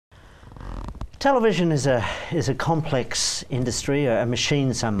Television is a complex industry, a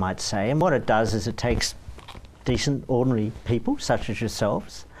machine, some might say, and what it does is it takes decent, ordinary people, such as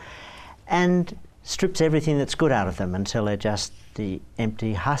yourselves, and strips everything that's good out of them until they're just the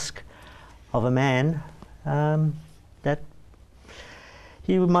empty husk of a man that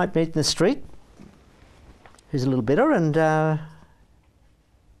you might meet in the street, who's a little bitter, and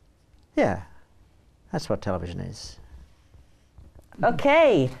yeah, that's what television is.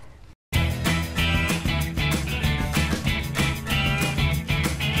 Okay.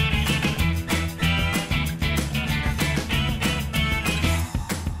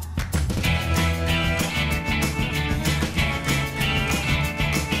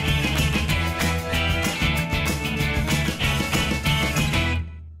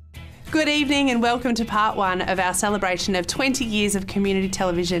 Good evening and welcome to part one of our celebration of 20 years of community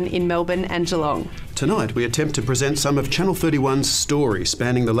television in Melbourne and Geelong. Tonight we attempt to present some of Channel 31's story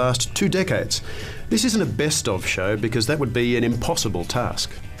spanning the last 2 decades. This isn't a best-of show because that would be an impossible task.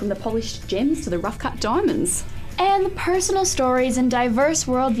 From the polished gems to the rough-cut diamonds. And the personal stories and diverse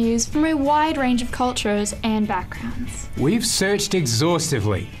worldviews from a wide range of cultures and backgrounds. We've searched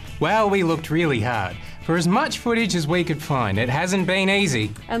exhaustively. Well, we looked really hard. For as much footage as we could find, it hasn't been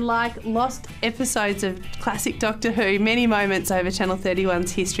easy. And like lost episodes of classic Doctor Who, many moments over Channel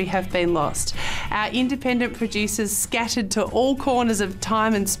 31's history have been lost. Our independent producers scattered to all corners of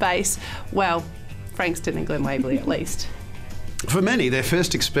time and space, well, Frankston and Glen Waverley at least. For many, their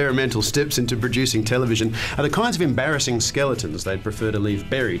first experimental steps into producing television are the kinds of embarrassing skeletons they'd prefer to leave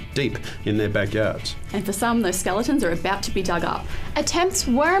buried deep in their backyards. And for some, those skeletons are about to be dug up. Attempts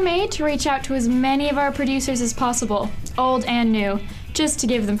were made to reach out to as many of our producers as possible, old and new, just to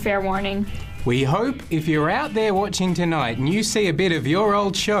give them fair warning. We hope if you're out there watching tonight and you see a bit of your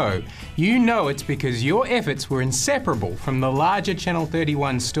old show, you know it's because your efforts were inseparable from the larger Channel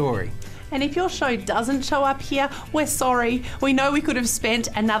 31 story. And if your show doesn't show up here, we're sorry. We know we could have spent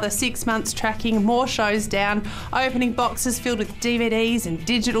another 6 months tracking more shows down, opening boxes filled with DVDs and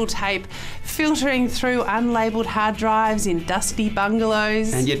digital tape, filtering through unlabelled hard drives in dusty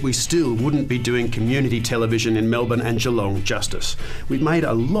bungalows. And yet we still wouldn't be doing community television in Melbourne and Geelong justice. We've made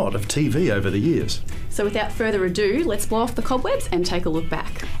a lot of TV over the years. So without further ado, let's blow off the cobwebs and take a look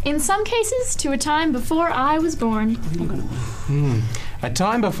back. In some cases, to a time before I was born. A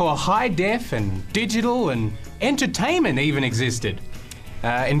time before high def and digital and entertainment even existed.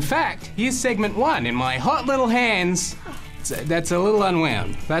 In fact, here's segment 1 in my hot little hands. That's a little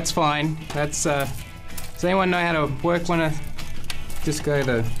unwound. That's fine. That's, does anyone know how to work one of, just go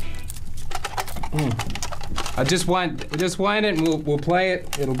to, I just wind it and we'll play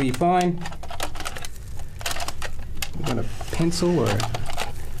it. It'll be fine. You got a pencil or?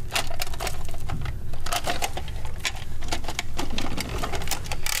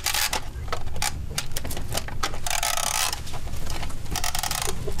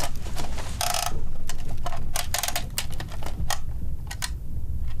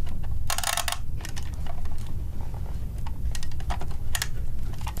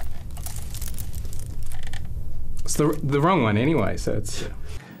 It's the wrong one anyway, so it's...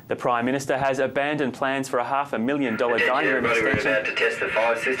 The Prime Minister has abandoned plans for a $500,000 dining room extension. We're about to test the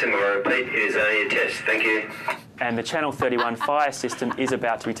fire system. I repeat, it is only a test. Thank you. And the Channel 31 fire system is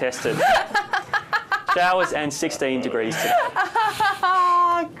about to be tested. Showers and 16 degrees today.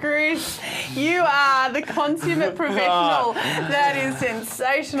 Chris, you are the consummate professional. That is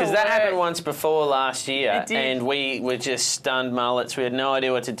sensational. Because that happened once before last year, It did. and we were just stunned mullets. We had no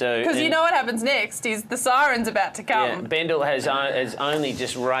idea what to do. Because you know what happens next is the siren's about to come. Yeah, Bendel has only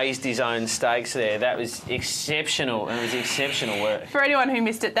just raised his own stakes there. That was exceptional. It was exceptional work. For anyone who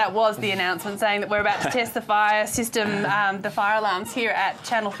missed it, that was the announcement saying that we're about to test the fire system, the fire alarms here at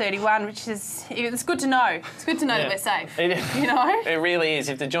Channel 31, which is, it's good to know. It's good to know that we're safe, you know? It really is.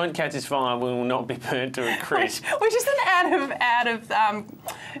 If the joint catches fire, we will not be burnt to a crisp. Which isn't out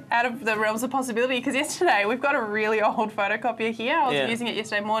of the realms of possibility, because yesterday we've got a really old photocopier here. I was using it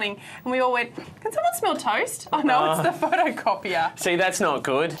yesterday morning, and we all went, "Can someone smell toast?" Oh no, it's the photocopier. See, that's not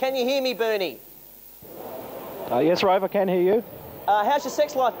good. Can you hear me, Bernie? Yes, Rove, I can hear you. How's your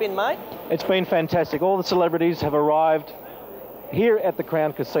sex life been, mate? It's been fantastic. All the celebrities have arrived here at the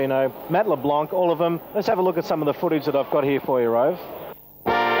Crown Casino. Matt LeBlanc, all of them. Let's have a look at some of the footage that I've got here for you, Rove.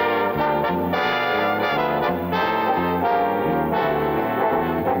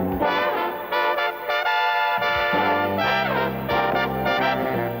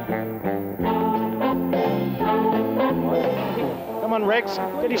 Come on, Rex,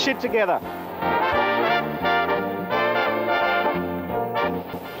 get your shit together.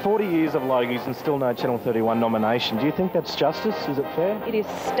 40 years of Logies and still no Channel 31 nomination. Do you think that's justice? Is it fair? It is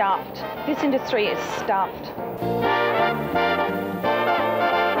stuffed. This industry is stuffed.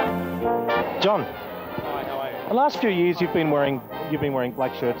 John, the last few years you've been wearing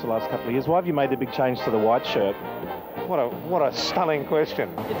black shirts the last couple of years. Why have you made the big change to the white shirt? What a stunning question.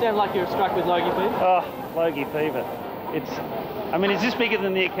 It sounds like you're struck with Logie fever. Oh, Logie fever. I mean, is this bigger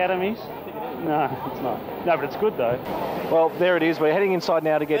than the academies? No, it's not. No, but it's good though. Well, there it is. We're heading inside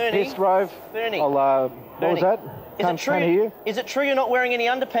now to get Bernie, pissed, Rove. Bernie. What was that? Can't hear you. Is it true you're not wearing any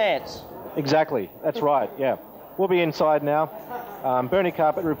underpants? Exactly. That's right, yeah. We'll be inside now. Bernie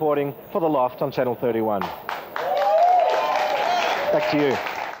Carpet reporting for The Loft on Channel 31. Back to you.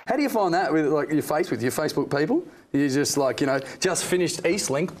 How do you find that with like your Facebook people? You just like, you know, just finished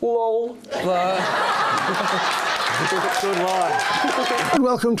Eastlink. Lol. Good line.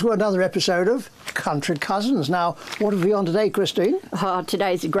 Welcome to another episode of Country Cousins. Now, what have we on today, Christine? Oh,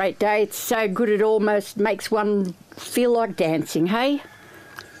 today's a great day. It's so good it almost makes one feel like dancing, hey?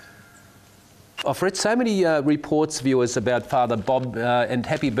 I've read so many reports, viewers, about Father Bob, and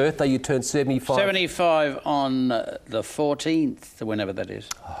happy birthday, you turned 75. 75 on the 14th, whenever that is.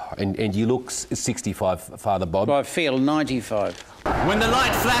 Oh, and you look 65, Father Bob. I feel 95. When the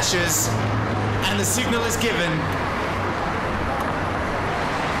light flashes and the signal is given,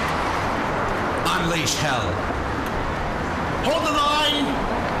 unleash hell. Hold the line!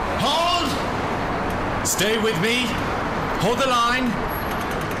 Hold! Stay with me. Hold the line.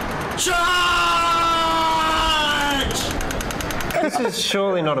 Charge! This is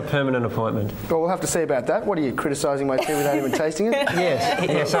surely not a permanent appointment. Well, we'll have to see about that. What are you criticising my tea without even tasting it?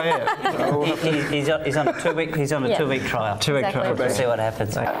 Yes, I am. He's on a 2-week. He's on a 2-week trial. 2-week trial. We'll see what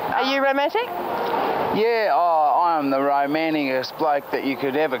happens. Are you romantic? Yeah, I am the romanticest bloke that you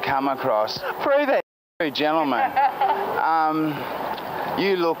could ever come across. Prove it. Gentlemen,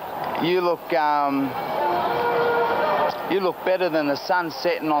 you look better than the sun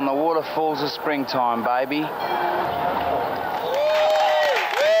setting on the waterfalls of springtime, baby.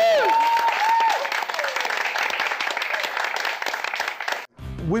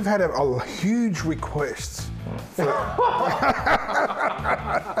 We've had a huge request. That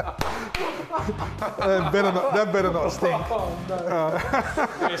better not stink. Oh, no.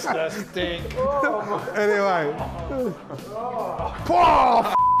 Mr. Stink. Anyway.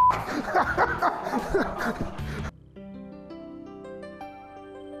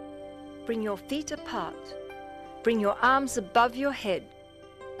 Bring your feet apart. Bring your arms above your head.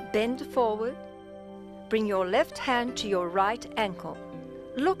 Bend forward. Bring your left hand to your right ankle.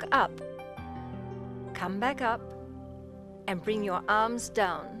 Look up. Come back up and bring your arms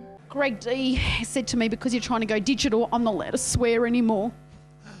down. Greg D said to me, because you're trying to go digital, I'm not allowed to swear anymore.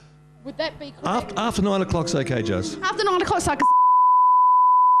 Would that be correct? After 9 o'clock's okay, Jazz. After 9 o'clock, so I can...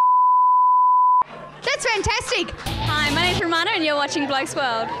 That's fantastic. Hi, my name's Romana and you're watching Bloke's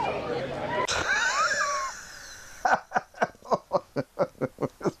World.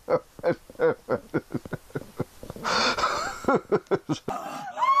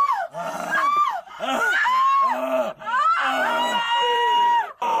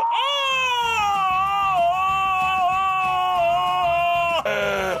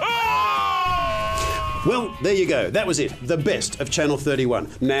 Well, there you go. That was it. The best of Channel 31.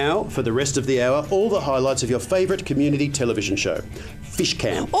 Now, for the rest of the hour, all the highlights of your favourite community television show, Fish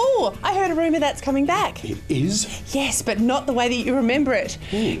Cam. Oh, I heard a rumour that's coming back. It is? Yes, but not the way that you remember it.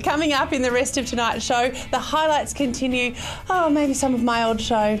 Coming up in the rest of tonight's show, the highlights continue. Oh, maybe some of my old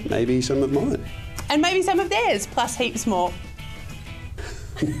show. Maybe some of mine. And maybe some of theirs, plus heaps more.